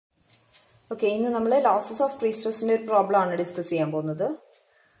Okay, ഇന്ന് നമ്മൾ losses of prestressന്റെ ഒരു പ്രോബ്ലം ആണ് ഡിസ്കസ് ചെയ്യാൻ പോകുന്നത്.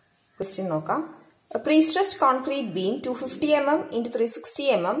 ക്വസ്റ്റ്യൻ നോക്കാം. A prestressed concrete beam 250 mm into 360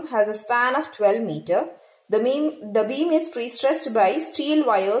 mm has a span of 12 meter. The beam is prestressed by steel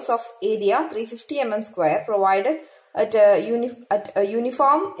wires of area 350 mm square provided at a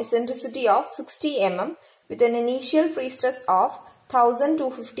uniform eccentricity of 60 mm with an initial prestress of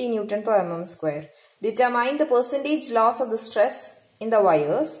 1250 Newton per mm square. Determine the percentage loss of the stress in the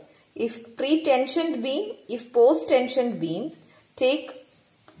wires. If pre-tensioned beam, if post-tensioned beam, take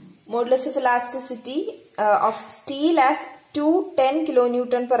modulus of elasticity of steel as 210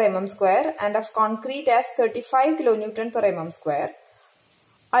 kilonewton per mm square and of concrete as 35 kilonewton per mm square.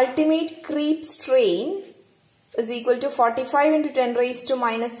 Ultimate creep strain is equal to 45 into 10 raised to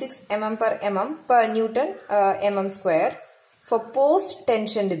minus 6 mm per Newton mm square for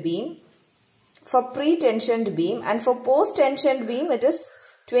post-tensioned beam. For pre-tensioned beam and for post-tensioned beam it is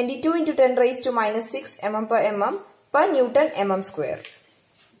 22 into 10 raised to minus 6 mm per Newton mm square.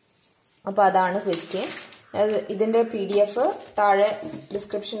 അപ്പോൾ അതാണ് question. ഇതിന്റെ PDF താഴെ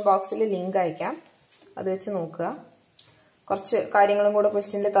description ബോക്സിൽ link അയക്കാം, അത് വെച്ച് നോക്കുക. കുറച്ച് കാര്യങ്ങളും കൂടെ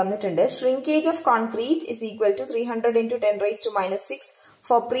ക്വസ്റ്റ്യനിൽ തന്നിട്ടുണ്ട്. Shrinkage of concrete is equal to 300 into 10 raised to minus 6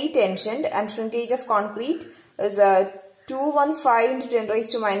 for pre-tensioned and shrinkage of concrete is 215 into 10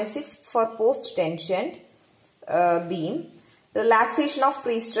 raised to minus 6 for post-tensioned beam. Relaxation of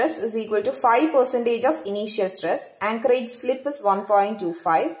pre-stress is equal to 5% of initial stress. Anchorage slip is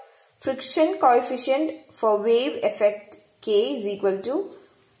 1.25. Friction coefficient for wave effect K is equal to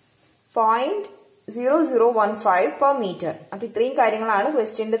 0.0015 per meter. അപ്പോൾ ഇത്രയും കാര്യങ്ങളാണ്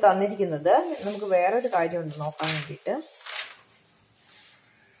ക്വസ്റ്റ്യനിൽ തന്നിരിക്കുന്നത്. നമുക്ക് വേറൊരു കാര്യമുണ്ട് നോക്കാൻ വേണ്ടിയിട്ട്.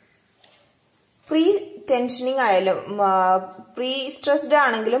 പ്രീ ടെൻഷനിങ് ആയാലും പ്രീ സ്ട്രെസ്ഡ്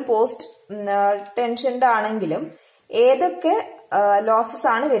ആണെങ്കിലും പോസ്റ്റ് ടെൻഷൻഡ് ആണെങ്കിലും ഏതൊക്കെ ലോസസ്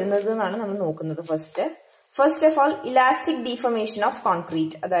ആണ് വരുന്നത് എന്നാണ് നമ്മൾ നോക്കുന്നത്. First of all elastic deformation of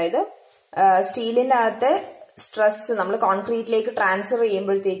concrete, അതായത് സ്റ്റീലിന്റെ അകത്തെ സ്ട്രെസ് നമ്മൾ കോൺക്രീറ്റിലേക്ക് ട്രാൻസ്ഫർ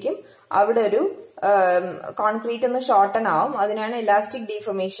ചെയ്യുമ്പോഴത്തേക്കും അവിടെ ഒരു കോൺക്രീറ്റ് ഒന്ന് ഷോർട്ടൻ ആവും, അതിനാണ് ഇലാസ്റ്റിക്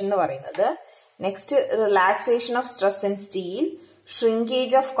ഡീഫോർമേഷൻ എന്ന് പറയുന്നത്. Next relaxation of stress in steel,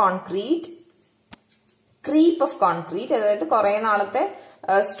 shrinkage of concrete, creep of concrete, അതായത് കുറെ നാളത്തെ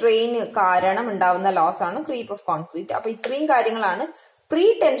സ്ട്രെയിൻ കാരണം ഉണ്ടാവുന്ന ലോസ് ആണ് ക്രീപ്പ് ഓഫ് കോൺക്രീറ്റ്. അപ്പൊ ഇത്രയും കാര്യങ്ങളാണ് പ്രീ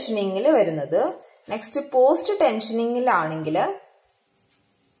ടെൻഷനിങ്ങിൽ വരുന്നത്. നെക്സ്റ്റ് പോസ്റ്റ് ടെൻഷനിങ്ങിലാണെങ്കിൽ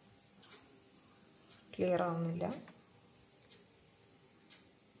ക്ലിയർ ആവുന്നില്ല.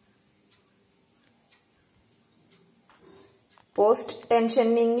 പോസ്റ്റ്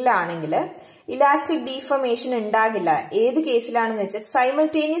ടെൻഷനിങ്ങിലാണെങ്കിൽ ഇലാസ്റ്റിക് ഡീഫോർമേഷൻ ഉണ്ടാകില്ല. ഏത് കേസിലാണെന്ന് വെച്ചാൽ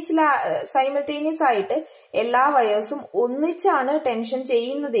സൈമൾട്ടേനിയസ് ആയിട്ട് എല്ലാ വയേഴ്സും ഒന്നിച്ചാണ് ടെൻഷൻ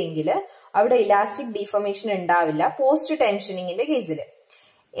ചെയ്യുന്നതെങ്കിൽ അവിടെ ഇലാസ്റ്റിക് ഡീഫോർമേഷൻ ഉണ്ടാവില്ല പോസ്റ്റ് ടെൻഷനിങ്ങിന്റെ കേസിൽ.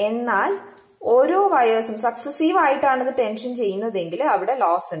 എന്നാൽ ഓരോ വയേഴ്സും സക്സസീവ് ആയിട്ടാണ് ഇത് ടെൻഷൻ ചെയ്യുന്നതെങ്കിൽ അവിടെ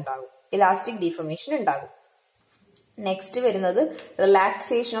ലോസ് ഉണ്ടാകും, ഇലാസ്റ്റിക് ഡീഫോർമേഷൻ ഉണ്ടാകും. നെക്സ്റ്റ് വരുന്നത്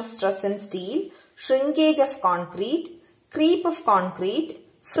relaxation of stress in steel, shrinkage of concrete, creep of concrete,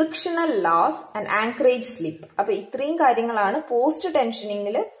 frictional loss and anchorage slip. അപ്പൊ ഇത്രയും കാര്യങ്ങളാണ് പോസ്റ്റ്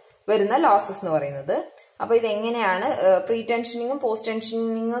ടെൻഷനിങ്ങിൽ വരുന്ന ലോസസ് എന്ന് പറയുന്നത്. അപ്പൊ ഇതെങ്ങനെയാണ് പ്രീ ടെൻഷനിങ്ങും പോസ്റ്റ്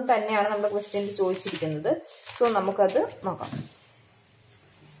ടെൻഷനിങ്ങും തന്നെയാണ് നമ്മുടെ ക്വസ്റ്റ്യനിൽ ചോദിച്ചിരിക്കുന്നത്. സോ നമുക്കത് നോക്കാം.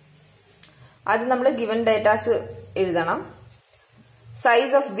 ആദ്യം നമ്മൾ ഗിവൻ ഡേറ്റാസ് എഴുതണം.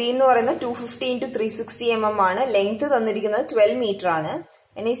 സൈസ് ഓഫ് ബീം എന്ന് പറയുന്നത് 250 into 360 mm ആണ്. ലെങ്ത് തന്നിരിക്കുന്നത് 12 മീറ്റർ ആണ്.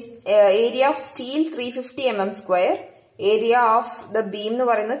 ഇനി area of steel 350 mm square. Area of the beam എന്ന്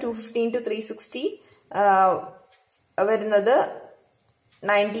പറയുന്നത് 250 into 360 വരുന്നത്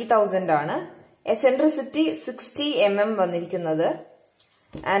 90,000 ആണ്. എസെൻട്രിസിറ്റി 60 mm വന്നിരിക്കുന്നത്.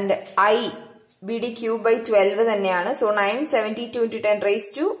 ആൻഡ് BD cube by 12 തന്നെയാണ്. So 972 into 10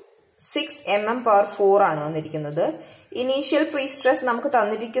 raised to 6 mm per 4 ആണ് വന്നിരിക്കുന്നത്. ഇനീഷ്യൽ പ്രീ സ്ട്രെസ് നമുക്ക്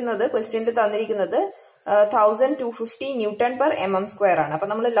തന്നിരിക്കുന്നത് ക്വസ്റ്റ്യനിൽ തന്നിരിക്കുന്നത് 1250 Newton per mm square ആണ്. അപ്പൊ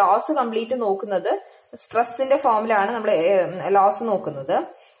നമ്മൾ ലോസ് കംപ്ലീറ്റ് നോക്കുന്നത് സ്ട്രെസ്സിന്റെ ഫോമിലാണ് നമ്മൾ ലോസ് നോക്കുന്നത്.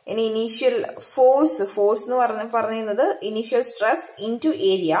 ഇനി ഇനീഷ്യൽ ഫോഴ്സ് എന്ന് പറയുന്നത് initial stress into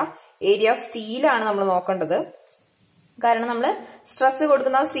area of സ്റ്റീലാണ് നമ്മൾ നോക്കേണ്ടത്. കാരണം നമ്മൾ സ്ട്രെസ്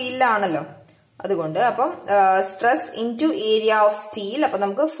കൊടുക്കുന്നത് സ്റ്റീലിലാണല്ലോ, അതുകൊണ്ട് അപ്പം stress into area of steel. അപ്പൊ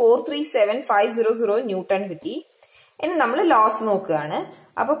നമുക്ക് 437,500 ന്യൂട്ടൺ കിട്ടി. ഇനി നമ്മൾ ലോസ് നോക്കുകയാണ്.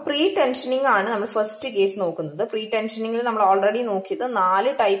 അപ്പൊ പ്രീ ടെൻഷനിങ് ആണ് നമ്മൾ ഫസ്റ്റ് കേസ് നോക്കുന്നത്. പ്രീ ടെൻഷനിങ്ങിൽ നമ്മൾ ഓൾറെഡി നോക്കിയത്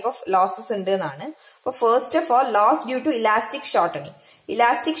 4 ടൈപ്പ് ഓഫ് ലോസസ് ഉണ്ട് എന്നാണ്. അപ്പൊ first of all loss due to elastic shortening.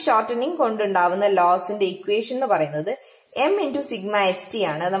 Elastic shortening കൊണ്ടുണ്ടാവുന്ന ലോസിന്റെ equation എന്ന് പറയുന്നത് M into sigma ST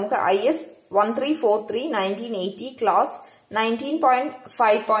ആണ്. നമുക്ക് IS 1343 1980 ക്ലാസ്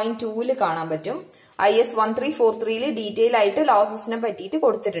 19.5.2 കാണാൻ പറ്റും. IS 1343 ഡീറ്റെയിൽ ആയിട്ട് ലോസസിനെ പറ്റിയിട്ട്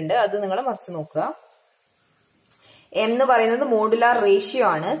കൊടുത്തിട്ടുണ്ട്. അത് നിങ്ങൾ മറിച്ച് നോക്കുക. M എന്ന് പറയുന്നത് മോഡുലാർ റേഷ്യോ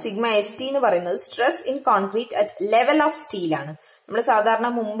ആണ്. സിഗ്മ ST എന്ന് പറയുന്നത് stress in concrete at level of steel ആണ്. നമ്മൾ സാധാരണ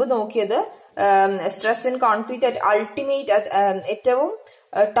മുമ്പ് നോക്കിയത് stress in concrete at ultimate ഏറ്റവും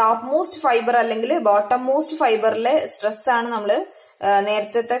ടോപ്പ് മോസ്റ്റ് ഫൈബർ അല്ലെങ്കിൽ ബോട്ടം മോസ്റ്റ് ഫൈബറിലെ സ്ട്രെസ് ആണ് നമ്മൾ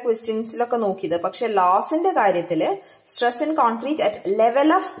നേരത്തെ ക്വസ്റ്റ്യൻസിലൊക്കെ നോക്കിയത്. പക്ഷെ ലോസിന്റെ കാര്യത്തില് stress in concrete at level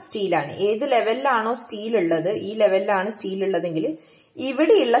of steel ആണ്. ഏത് ലെവലിലാണോ സ്റ്റീൽ ഉള്ളത്, ഈ ലെവലിലാണ് സ്റ്റീൽ ഉള്ളതെങ്കിൽ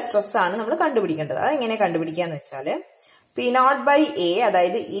ഇവിടെയുള്ള സ്ട്രെസ് ആണ് നമ്മൾ കണ്ടുപിടിക്കേണ്ടത്. അത് എങ്ങനെ കണ്ടുപിടിക്കാന്ന് വെച്ചാല് P0/A,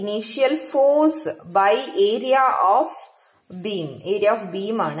 അതായത് initial force by area of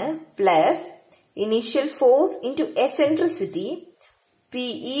beam ആണ്, plus initial force into eccentricity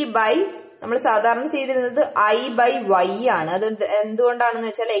PE by നമ്മൾ സാധാരണ ചെയ്തിരുന്നത് I/Y ആണ്. അത് എന്തുകൊണ്ടാണെന്ന്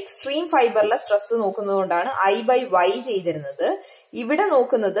വെച്ചാൽ എക്സ്ട്രീം ഫൈബറിലെ സ്ട്രെസ് നോക്കുന്നത് കൊണ്ടാണ് I/Y ചെയ്തിരുന്നത്. ഇവിടെ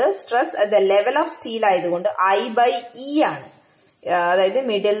നോക്കുന്നത് stress at the level of steel ആയതുകൊണ്ട് I/E ആണ്. അതായത്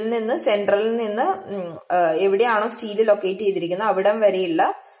മിഡിലിൽ നിന്ന് സെൻട്രലിൽ നിന്ന് എവിടെയാണോ സ്റ്റീൽ ലൊക്കേറ്റ് ചെയ്തിരിക്കുന്നത് അവിടം വരെയുള്ള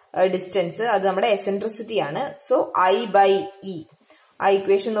ഡിസ്റ്റൻസ്, അത് നമ്മുടെ എസെൻട്രിസിറ്റി ആണ്. സോ I/E ആ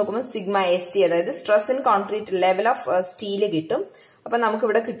ഇക്വേഷൻ നോക്കുമ്പോൾ സിഗ്മ ST, അതായത് stress in concrete level of steel കിട്ടും. അപ്പൊ നമുക്ക്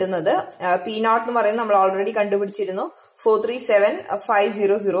ഇവിടെ കിട്ടുന്നത് P0 എന്ന് പറയുന്നത് നമ്മൾ already കണ്ടുപിടിച്ചിരുന്നു,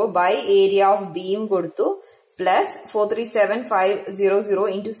 437,500 by area of beam കൊടുത്തു, പ്ലസ് 437,500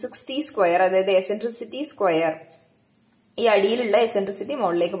 ഇൻറ്റു 60 സ്ക്വയർ, അതായത് എസെൻട്രിസിറ്റി സ്ക്വയർ, ഈ അടിയിലുള്ള എസെൻട്രിസിറ്റി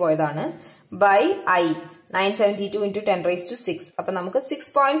മുകളിലേക്ക് പോയതാണ്, ബൈ I 972 ഇൻറ്റു 10⁶. അപ്പൊ നമുക്ക്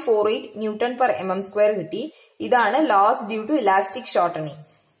 6.48 ന്യൂട്ടൺ പെർ mm² കിട്ടി. ഇതാണ് loss due to elastic shortening.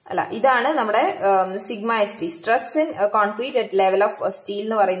 അല്ല, ഇതാണ് നമ്മുടെ sigma ST, stress in concrete at level of steel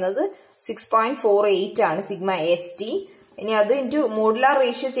എന്ന് പറയുന്നത് 6.48 ആണ് സിഗ്മ ST. ഇനി അത് ഇൻറ്റു മോഡുലാർ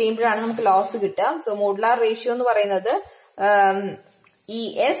റേഷ്യോ ചെയ്യുമ്പോഴാണ് നമുക്ക് ലോസ് കിട്ടുക. സോ മോഡുലാർ റേഷ്യോ എന്ന് പറയുന്നത്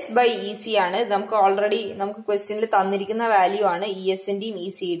ES/EC ആണ്. നമുക്ക് ഓൾറെഡി നമുക്ക് ക്വസ്റ്റ്യനിൽ തന്നിരിക്കുന്ന വാല്യൂ ആണ് ESന്റെയും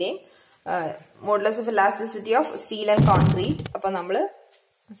ECയുടെയും modulus of elasticity of steel and concrete. അപ്പൊ നമ്മള്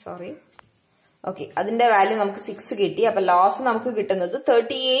അതിന്റെ വാല്യൂ നമുക്ക് 6 കിട്ടി. അപ്പൊ ലോസ് നമുക്ക് കിട്ടുന്നത്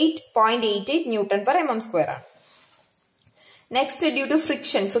 38.88 ന്യൂട്ടൺ പെർ mm² ആണ്. Next, due to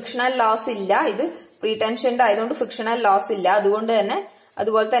frictional loss ഇല്ല. ഇത് പ്രീടെൻഷന്റെ ആയതുകൊണ്ട് ഫ്രിക്ഷണൽ ലോസ് ഇല്ല.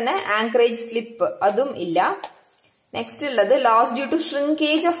 അതുപോലെ തന്നെ ആങ്കറേജ് സ്ലിപ്പ് അതും ഇല്ല. നെക്സ്റ്റ് ഉള്ളത് loss due to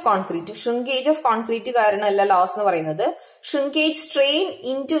shrinkage of concrete കാരണമല്ല ലോസ് എന്ന് പറയുന്നത്. ഷ്രിങ്കേജ് സ്ട്രെയിൻ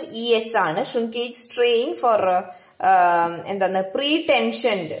ഇൻറ്റു ES ആണ്. Shrinkage strain four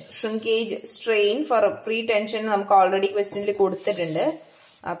shrinkage strain four pre tension നമുക്ക് ഓൾറെഡി ക്വസ്റ്റ്യനിൽ കൊടുത്തിട്ടുണ്ട്.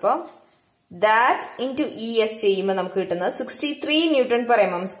 അപ്പൊ ദാറ്റ് ഇൻറ്റു ES ചെയ്യുമ്പോൾ നമുക്ക് കിട്ടുന്നത് 63 ന്യൂട്ടൺ പെർ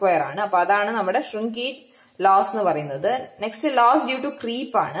mm² ആണ്. അപ്പൊ അതാണ് നമ്മുടെ ഷ്രിങ്കേജ് ലോസ് എന്ന് പറയുന്നത്. Next, loss due to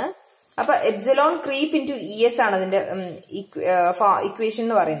creep ആണ്. അപ്പൊ എപ്സിലോൺ ക്രീപ്പ് ഇൻറ്റു ES ആണ് അതിന്റെ ഇക്വേഷൻ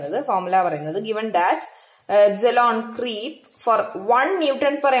എന്ന് പറയുന്നത്, ഫോർമുല പറയുന്നത്. Given that epsilon creep for 1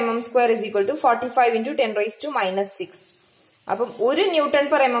 Newton per mm² is equal to 45 into 10⁻⁻⁶. അപ്പം 1 Newton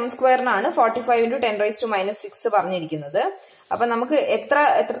per mm² 45 into 10⁻⁻⁶ പറഞ്ഞിരിക്കുന്നത്. അപ്പൊ നമുക്ക്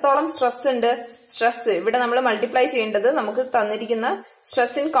എത്രത്തോളം സ്ട്രെസ് ഉണ്ട്? സ്ട്രെസ് ഇവിടെ നമ്മൾ മൾട്ടിപ്ലൈ ചെയ്യേണ്ടത് നമുക്ക് തന്നിരിക്കുന്ന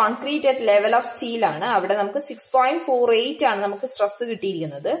stress in concrete at level of steel ആണ്. അവിടെ നമുക്ക് 6.48 ആണ് നമുക്ക് സ്ട്രെസ്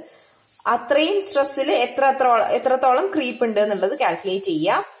കിട്ടിയിരിക്കുന്നത്. അത്രയും സ്ട്രെസ്സിൽ എത്രത്തോളം ക്രീപ്പ് ഉണ്ട് എന്നുള്ളത് കാൽക്കുലേറ്റ്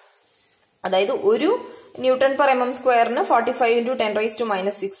ചെയ്യാം. അതായത് 1 ന്യൂട്ടൺ പെർ mm² 45 into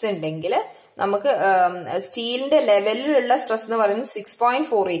 10⁻⁻⁶ ഉണ്ടെങ്കിൽ നമുക്ക് സ്റ്റീലിന്റെ ലെവലിലുള്ള സ്ട്രെസ് എന്ന് പറയുന്നത്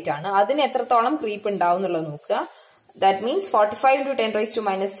 6.48 ആണ്. അതിന് എത്രത്തോളം ക്രീപ്പ് ഉണ്ടാവും എന്നുള്ളത് നോക്കുക. That means 45 into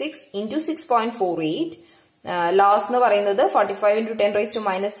 10⁻⁶ into 6.48. Loss എന്ന് പറയുന്നത് 45 into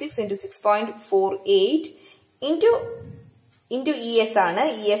 10⁻⁶ into 6.48 into ES ആണ്.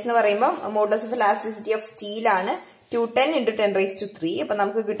 ES എന്ന് പറയുമ്പോൾ modulus of elasticity of steel ആണ്, 210 into 10⁻3. അപ്പൊ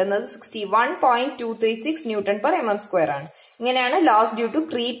നമുക്ക് കിട്ടുന്നത് 61.236 ന്യൂട്ടൺ പെർ mm² ആണ്. ഇങ്ങനെയാണ് ലോസ് ഡ്യൂ ടു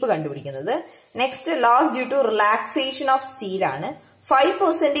ക്രീപ്പ് കണ്ടുപിടിക്കുന്നത്. Next, loss due to relaxation of steel ആണ്.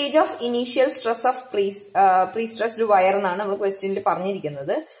 5% of initial stress of prestressed wire എന്നാണ് നമ്മൾ ക്വസ്റ്റ്യനിൽ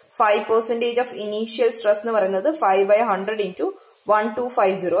പറഞ്ഞിരിക്കുന്നത്. 5% ഓഫ് ഇനീഷ്യൽ സ്ട്രെസ് എന്ന് പറയുന്നത് 5/100 into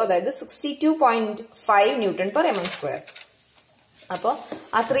 1250, അതായത് 62.5 ന്യൂട്ടൺ പെർ mm². അപ്പൊ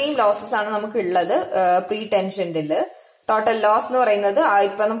അത്രയും ലോസസ് ആണ് നമുക്ക് ഉള്ളത് പ്രീ ടെൻഷനിൽ. ടോട്ടൽ ലോസ് എന്ന് പറയുന്നത്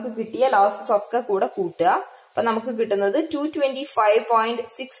ഇപ്പൊ നമുക്ക് കിട്ടിയ ലോസസ് ഒക്കെ കൂടെ കൂട്ടുക. അപ്പൊ നമുക്ക് കിട്ടുന്നത്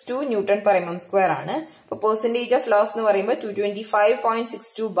 225.62 ന്യൂട്ടൺ പെർ mm² ആണ്. അപ്പൊ പെർസെന്റേജ് ഓഫ് ലോസ് എന്ന് പറയുമ്പോൾ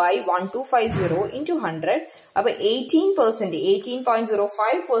 225.62 by 1250 into 100. അപ്പൊ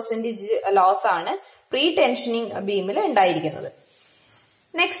 18.05% ലോസ് ആണ് പ്രീ ടെൻഷനിങ് ബീമിൽ ഉണ്ടായിരിക്കുന്നത്.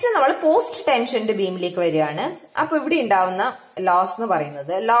 നെക്സ്റ്റ് നമ്മൾ പോസ്റ്റ് ടെൻഷന്റെ ബീമിലേക്ക് വരികയാണ്. അപ്പൊ ഇവിടെ ഉണ്ടാവുന്ന ലോസ് എന്ന്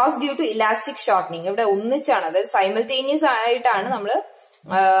പറയുന്നത് loss due to elastic shortening. ഇവിടെ ഒന്നിച്ചാണ്, അതായത് സൈമൾട്ടേനിയസ് ആയിട്ടാണ് നമ്മൾ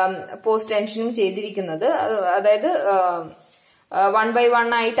പോസ്റ്റ് ടെൻഷനിങ് ചെയ്തിരിക്കുന്നത്. അതായത് 1 by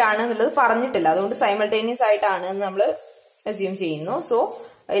 1 ആയിട്ടാണ് എന്നുള്ളത് പറഞ്ഞിട്ടില്ല, അതുകൊണ്ട് സൈമൾട്ടേനിയസ് ആയിട്ടാണ് നമ്മൾ അസ്യൂം ചെയ്യുന്നു. സോ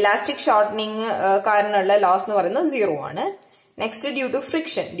ഇലാസ്റ്റിക് ഷോർട്ടനിങ് കാരണമുള്ള ലോസ് എന്ന് പറയുന്നത് 0 ആണ്. നെക്സ്റ്റ് ഡ്യൂ ടു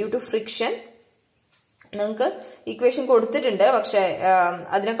ഫ്രിക്ഷൻ നിങ്ങൾക്ക് ഇക്വേഷൻ കൊടുത്തിട്ടുണ്ട്, പക്ഷെ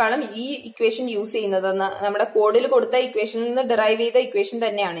അതിനേക്കാളും ഈ ഇക്വേഷൻ യൂസ് ചെയ്യുന്നത് നമ്മുടെ കോഡിൽ കൊടുത്ത ഇക്വേഷനിൽ നിന്ന് ഡിറൈവ് ചെയ്ത ഇക്വേഷൻ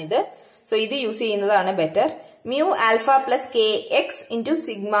തന്നെയാണ് ഇത്. സോ ഇത് യൂസ് ചെയ്യുന്നതാണ് better. Mu alpha plus K X into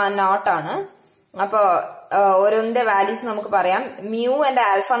sigma naught ആണ്. അപ്പൊ ഓരോന്നിന്റെ വാല്യൂസ് നമുക്ക് പറയാം. മ്യൂ ആൻഡ്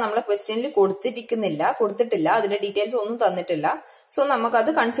ആൽഫ നമ്മളെ ക്വസ്റ്റ്യനിൽ കൊടുത്തിട്ടില്ല, അതിന്റെ ഡീറ്റെയിൽസ് ഒന്നും തന്നിട്ടില്ല. സോ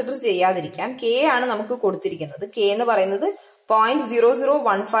നമുക്കത് കൺസിഡർ ചെയ്യാതിരിക്കാം. കെ ആണ് നമുക്ക് കൊടുത്തിരിക്കുന്നത്. കെ എന്ന് പറയുന്നത്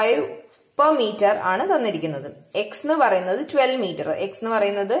 0.0015 per meter ആണ് തന്നിരിക്കുന്നത്. എക്സ് എന്ന് പറയുന്നത് 12 മീറ്റർ. എക്സ് എന്ന്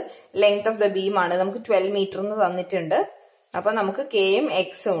പറയുന്നത് ലെങ്ത് ഓഫ് ദ ബീം ആണ്. നമുക്ക് 12 മീറ്റർ എന്ന് തന്നിട്ടുണ്ട്. അപ്പൊ നമുക്ക് കെയും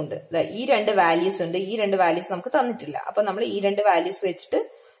എക്സും ഉണ്ട്. ഈ രണ്ട് വാല്യൂസ് ഉണ്ട്. ഈ രണ്ട് വാല്യൂസ് നമുക്ക് തന്നിട്ടില്ല. അപ്പൊ നമ്മൾ ഈ രണ്ട് വാല്യൂസ് വെച്ചിട്ട്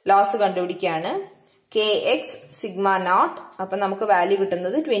loss കണ്ടുപിടിക്കുകയാണ്. K X sigma naught. അപ്പൊ നമുക്ക് വാല്യൂ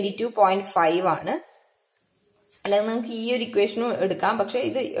കിട്ടുന്നത് 22.5 ആണ്. അല്ലെങ്കിൽ നമുക്ക് ഈ ഒരു ഇക്വേഷനും എടുക്കാം, പക്ഷെ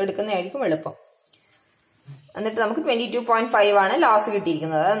ഇത് എടുക്കുന്നതായിരിക്കും എളുപ്പം. എന്നിട്ട് നമുക്ക് 22.5 ആണ് ലോസ്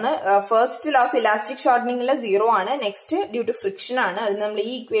കിട്ടിയിരിക്കുന്നത്. അന്ന് ഫസ്റ്റ് ലോസ് ഇലാസ്റ്റിക് ഷോർട്ടനിങ്ങിലെ 0 ആണ്. നെക്സ്റ്റ് ഡ്യൂ ടു ഫ്രിക്ഷൻ ആണ്. അത് നമ്മൾ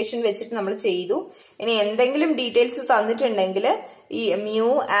ഈ ഇക്വേഷൻ വെച്ചിട്ട് നമ്മൾ ചെയ്തു. ഇനി എന്തെങ്കിലും ഡീറ്റെയിൽസ് തന്നിട്ടുണ്ടെങ്കിൽ ഈ മ്യൂ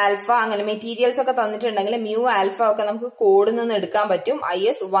ആൽഫ അങ്ങനെ മെറ്റീരിയൽസ് ഒക്കെ തന്നിട്ടുണ്ടെങ്കിൽ മ്യൂ ആൽഫ ഒക്കെ നമുക്ക് കോഡിൽ നിന്ന് എടുക്കാൻ പറ്റും.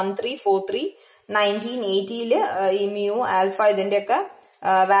 IS 1343 1980 ഈ മ്യൂ ആൽഫ ഇതിന്റെയൊക്കെ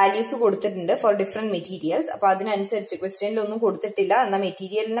വാല്യൂസ് കൊടുത്തിട്ടുണ്ട് ഫോർ ഡിഫറെന്റ് മെറ്റീരിയൽസ്. അപ്പൊ അതിനനുസരിച്ച് ക്വസ്റ്റ്യനിലൊന്നും കൊടുത്തിട്ടില്ല, എന്നാൽ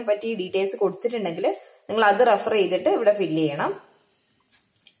മെറ്റീരിയലിനെ പറ്റി ഡീറ്റെയിൽസ് കൊടുത്തിട്ടുണ്ടെങ്കിൽ നിങ്ങൾ അത് റെഫർ ചെയ്തിട്ട് ഇവിടെ ഫില്ല് ചെയ്യണം.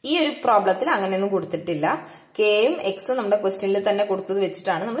 ഈ ഒരു പ്രോബ്ലത്തിൽ അങ്ങനെയൊന്നും കൊടുത്തിട്ടില്ല. കെയും എക്സും നമ്മുടെ ക്വസ്റ്റ്യനിൽ തന്നെ കൊടുത്തത്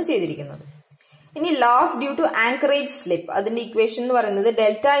വെച്ചിട്ടാണ് നമ്മൾ ചെയ്തിരിക്കുന്നത്. ഇനി loss due to anchorage slip, അതിന്റെ ഇക്വേഷൻ എന്ന് പറയുന്നത്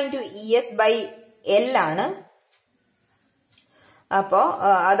delta into ES by L ആണ്. അപ്പോ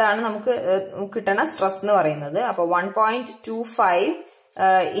അതാണ് നമുക്ക് കിട്ടണ സ്ട്രെസ് എന്ന് പറയുന്നത്. അപ്പൊ 1.25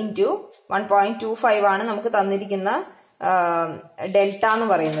 ഇൻറ്റു 1.25 ആണ് നമുക്ക് തന്നിരിക്കുന്ന ഡെൽറ്റ എന്ന്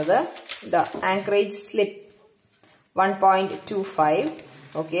പറയുന്നത്. Anchorage slip 1.25.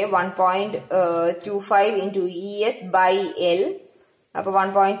 Okay, 1.25 into ES by L. അപ്പൊ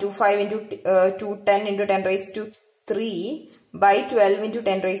 1.25 ഇൻറ്റു 210 ഇൻറ്റു 10⁻³ ബൈ 12 ഇൻറ്റു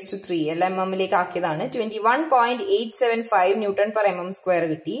 10⁻³ എല്ലാം mm ആക്കിയതാണ്. 21.875 ന്യൂട്ടൺ പെർ mm²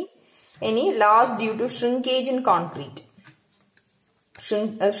 കിട്ടി. ഇനി loss due to shrinkage in concrete.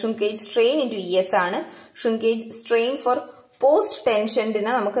 Shrinkage strain into ES ആണ്. ഷ്രിങ്കേജ് സ്ട്രെയിൻ ഫോർ പോസ്റ്റ്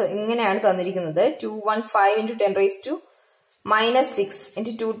ടെൻഷന് നമുക്ക് ഇങ്ങനെയാണ് തന്നിരിക്കുന്നത്. 215 into 10⁻⁻6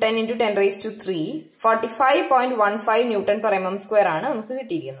 into 210 into 10⁻³ 45.15 newton per mm² ആണ് നമുക്ക്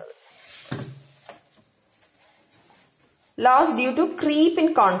കിട്ടിയിരിക്കുന്നത്. Loss due to creep in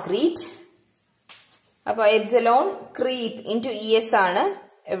concrete. അപ്പൊ എപ്സിലോൺ ക്രീപ്പ് ഇൻറ്റു ES ആണ്.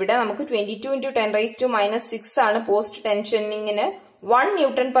 ഇവിടെ നമുക്ക് 22 ഇൻറ്റു 10⁻⁻6 ആണ് പോസ്റ്റ് ടെൻഷനിങ്ങിന് 1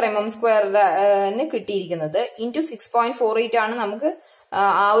 ന്യൂട്ടൺ പെർ mm² കിട്ടിയിരിക്കുന്നത്. ഇൻറ്റു 6.48 ആണ് നമുക്ക്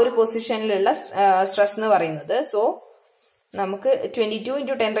ആ ഒരു പൊസിഷനിലുള്ള സ്ട്രെസ് എന്ന് പറയുന്നത്. സോ നമുക്ക് 22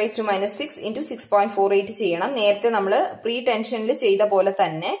 ഇൻറ്റു 10⁻⁻6 ഇൻറ്റു 6.48 ചെയ്യണം. നേരത്തെ നമ്മൾ പ്രീ ടെൻഷനിൽ ചെയ്ത പോലെ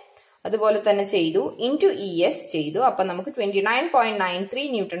തന്നെ അതുപോലെ തന്നെ ചെയ്തു. ഇൻറ്റു ES ചെയ്തു. അപ്പൊ നമുക്ക് 29.93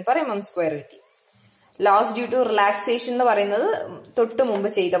 ന്യൂട്ടൺ പെർ mm² കിട്ടി. ലോസ് ഡ്യൂ ടു റിലാക്സേഷൻ എന്ന് പറയുന്നത് തൊട്ട് മുമ്പ്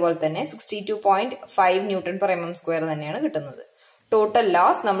ചെയ്ത പോലെ തന്നെ 62.5 ന്യൂട്ടൺ പെർ mm² തന്നെയാണ് കിട്ടുന്നത്. ടോട്ടൽ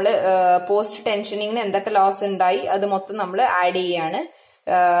ലോസ് നമ്മൾ പോസ്റ്റ് ടെൻഷനിങ്ങിന് എന്തൊക്കെ ലോസ് ഉണ്ടായി അത് മൊത്തം നമ്മൾ ആഡ് ചെയ്യാണ്.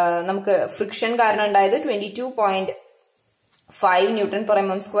 നമുക്ക് ഫ്രിക്ഷൻ കാരണം ഉണ്ടായത് 22.5 newton per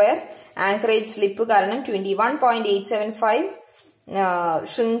mm². Anchorage slip കാരണം 21.875.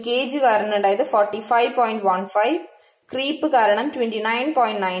 ഷ്രിങ്കേജ് കാരണം ഉണ്ടായത് 45.15. ക്രീപ്പ് കാരണം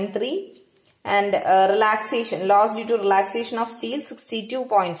 29.93. and relaxation, loss due to relaxation of steel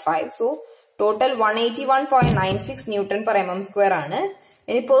 62.5. So total 181.96 Newton per mm² ആണ്.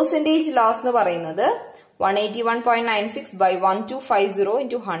 ഇനി percentage loss എന്ന് പറയുന്നത് 181.96 by 1250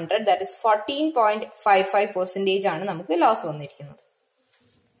 into 100, that is 14.55% ആണ് നമുക്ക് ലോസ് വന്നിരിക്കുന്നത്.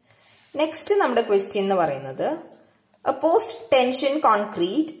 നെക്സ്റ്റ് നമ്മുടെ ക്വസ്റ്റ്യൻ എന്ന് പറയുന്നത് a post tension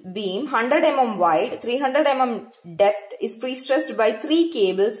concrete beam 100 mm wide, 300 mm depth is pre-stressed by 3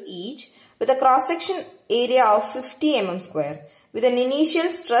 cables each with a cross-section area of 50 mm² with an initial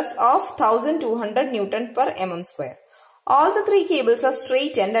stress of 1200 Newton per mm². All the 3 cables are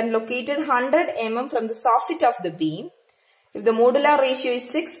straightened and located 100 mm from the soffit of the beam. If the modular ratio is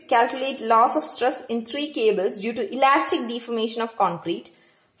 6, calculate loss of stress in 3 cables due to elastic deformation of concrete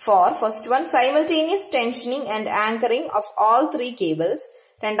for first one, simultaneous tensioning and anchoring of all 3 cables.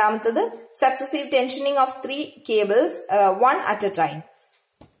 രണ്ടാമത്തത് successive ടെൻഷനിങ് of 3 cables one at a time.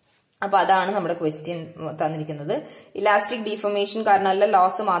 അപ്പൊ അതാണ് നമ്മുടെ question തന്നിരിക്കുന്നത്. Elastic deformation കാരണമല്ല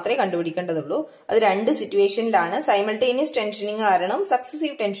loss മാത്രമേ കണ്ടുപിടിക്കേണ്ടതുള്ളൂ. അത് രണ്ട് സിറ്റുവേഷനിലാണ്, simultaneous ടെൻഷനിങ് കാരണം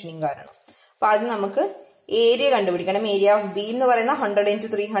സക്സസീവ് ടെൻഷനിങ് കാരണം. അപ്പൊ ആദ്യം നമുക്ക് ഏരിയ കണ്ടുപിടിക്കണം. ഏരിയ ഓഫ് ബീം എന്ന് പറയുന്ന 100 into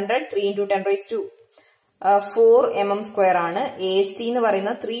 300 3 into 10⁴ mm² ആണ്. AST എന്ന്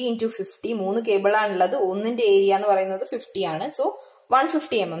പറയുന്ന 3 into 50 3 കേബിൾ ആണുള്ളത്. ഒന്നിന്റെ ഏരിയ എന്ന് പറയുന്നത് 50 ആണ്. So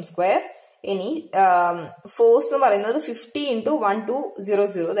 150 mm². ഇനി ഫോഴ്സ് എന്ന് പറയുന്നത് 50 into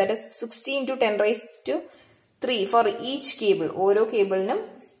 1200 that is 60 into 10⁻³ for each cable. ഓരോ കേബിളിനും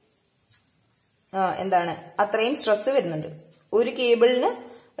എന്താണ് അത്രയും സ്ട്രെസ് വരുന്നുണ്ട്. ഒരു കേബിളിന്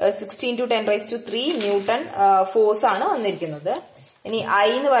 60 into 10⁻³ ന്യൂട്ടൺ ഫോഴ്സ് ആണ് വന്നിരിക്കുന്നത്. ഇനി I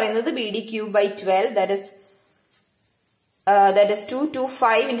എന്ന് പറയുന്നത് BD³/12 that is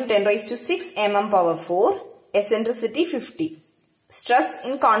 225 into 10⁻⁶ mm⁴. Eccentricity 50. Stress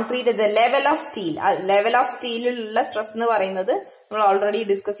in concrete at the level of steel. Level of സ്റ്റീലിലുള്ള stress എന്ന് പറയുന്നത് നമ്മൾ ഓൾറെഡി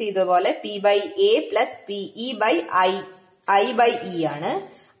ഡിസ്കസ് ചെയ്തതുപോലെ P/A പ്ലസ് PE/I/E ആണ്.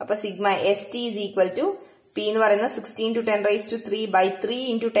 അപ്പൊ sigma ST is equal to P എന്ന് പറയുന്നത് 60 into 10⁻³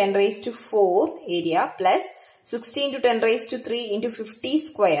 into 10⁴ area plus 60 into 10⁻³ into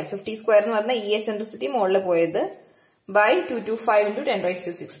 50². 50² എന്ന് പറഞ്ഞാൽ ഈ എസെൻട്രിസിറ്റി മുകളിൽ പോയത് by 225 into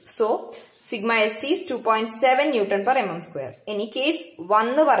 10⁻⁶. So sigma ST is 2.7 Newton per mm². In case 1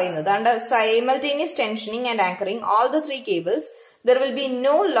 എന്ന് പറയുന്നത് under simultaneous tensioning and anchoring all the 3 cables, there will be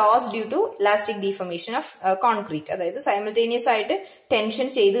no loss due to elastic deformation of concrete. അതായത് simultaneous ആയിട്ട് tension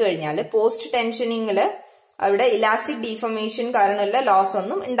ചെയ്തു കഴിഞ്ഞാൽ post ടെൻഷനിങ്ങില് അവിടെ elastic deformation കാരണമുള്ള loss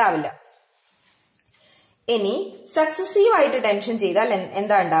ഒന്നും ഉണ്ടാവില്ല. ഇനി സക്സസീവ് ആയിട്ട് ടെൻഷൻ ചെയ്താൽ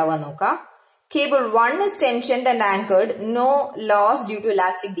എന്താ ഉണ്ടാവുക നോക്കാം. Cable 1 is tensioned and anchored, no loss due to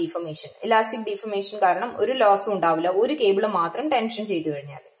elastic deformation. Elastic deformation കാരണം ഒരു ലോസും ഉണ്ടാവില്ല, ഒരു കേബിൾ മാത്രം ടെൻഷൻ ചെയ്തു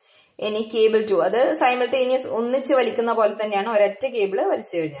കഴിഞ്ഞാൽ. ഇനി കേബിൾ 2 അത് സൈമൾട്ടേനിയസ് ഒന്നിച്ച് വലിക്കുന്ന പോലെ തന്നെയാണ്, ഒരൊറ്റ കേബിള്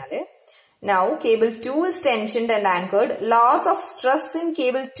വലിച്ചു കഴിഞ്ഞാൽ. Now cable 2 is tensioned and anchored, loss of stress in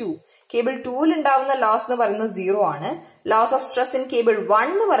cable 2. Cable 2ൽ ഉണ്ടാവുന്ന ലോസ് എന്ന് പറയുന്നത് 0 ആണ്. Loss of stress in cable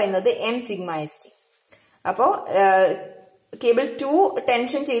 1 എന്ന് പറയുന്നത് m∑st. അപ്പോ കേബിൾ 2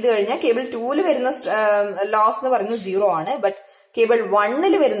 ടെൻഷൻ ചെയ്ത് കഴിഞ്ഞാൽ കേബിൾ 2ൽ വരുന്ന ലോസ് എന്ന് പറയുന്നത് 0 ആണ്. ബട്ട് കേബിൾ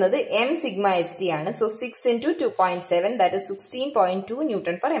 1ൽ വരുന്നത് m∑st ആണ്. So 6 into 2.7 that is 16.2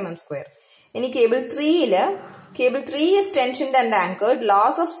 Newton per mm². ഇനി cable 3ല് cable 3 is tensioned and anchored,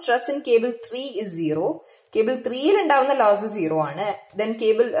 loss of stress in cable 3 is 0. Cable 3ൽ ഉണ്ടാവുന്ന ലോസ് 0 ആണ്. Then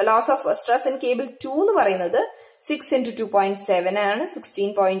cable loss of stress in cable 2 എന്ന് പറയുന്നത് 6 into 2.7 ആണ്,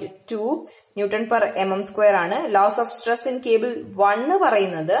 16.2 Newton per mm² ആണ്. Loss of stress in cable 1 എന്ന്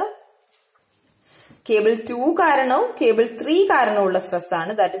പറയുന്നത് cable 2 കാരണവും cable 3 കാരണവും ഉള്ള സ്ട്രെസ്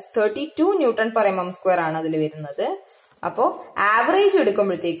ആണ്. That is 32 Newton per mm² ആണ് അതിൽ വരുന്നത്. അപ്പോ average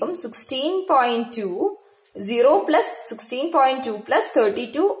എടുക്കുമ്പോഴത്തേക്കും 16.2 0 plus 16.2 plus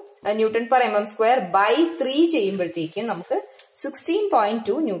 32 Newton per mm² by 3 ചെയ്യുമ്പോഴത്തേക്കും നമുക്ക്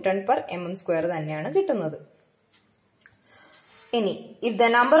 16.2 Newton per mm² തന്നെയാണ് കിട്ടുന്നത്. ഇനി if the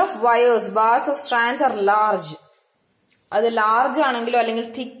number of wires, bars or strands are large, അത് ലാർജ് ആണെങ്കിലോ അല്ലെങ്കിൽ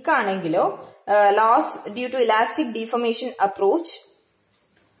തിക്ക് ആണെങ്കിലോ loss due to elastic deformation approach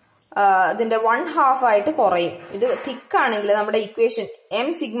അതിന്റെ 1/2 ആയിട്ട് കുറയും. ഇത് തിക്ക് ആണെങ്കിൽ നമ്മുടെ ഇക്വേഷൻ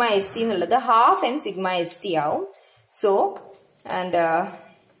m∑st എന്നുള്ളത് half m∑st ആവും. സോ ആൻഡ്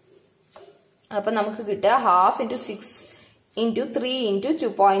അപ്പൊ നമുക്ക് കിട്ടുക 1/2 into 6 into 3 into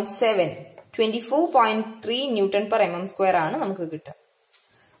 2.7 24.3 Newton per mm² ആണ് നമുക്ക് കിട്ടുക.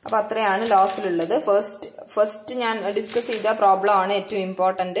 അപ്പൊ അത്രയാണ് ലോസിലുള്ളത്. ഫസ്റ്റ് ഞാൻ ഡിസ്കസ് ചെയ്ത പ്രോബ്ലം ആണ് ഏറ്റവും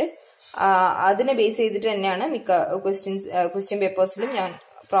ഇമ്പോർട്ടന്റ്. അതിനെ ബേസ് ചെയ്തിട്ട് തന്നെയാണ് മിക്ക ക്വസ്റ്റ്യൻ പേപ്പേഴ്സിലും ഞാൻ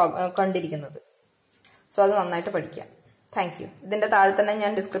കണ്ടിരിക്കുന്നത്. സോ അത് നന്നായിട്ട് പഠിക്കാം. Thank you. ഇതിന്റെ താഴെ തന്നെ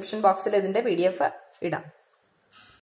ഞാൻ ഡിസ്ക്രിപ്ഷൻ ബോക്സിൽ ഇതിന്റെ PDF ഇടാം.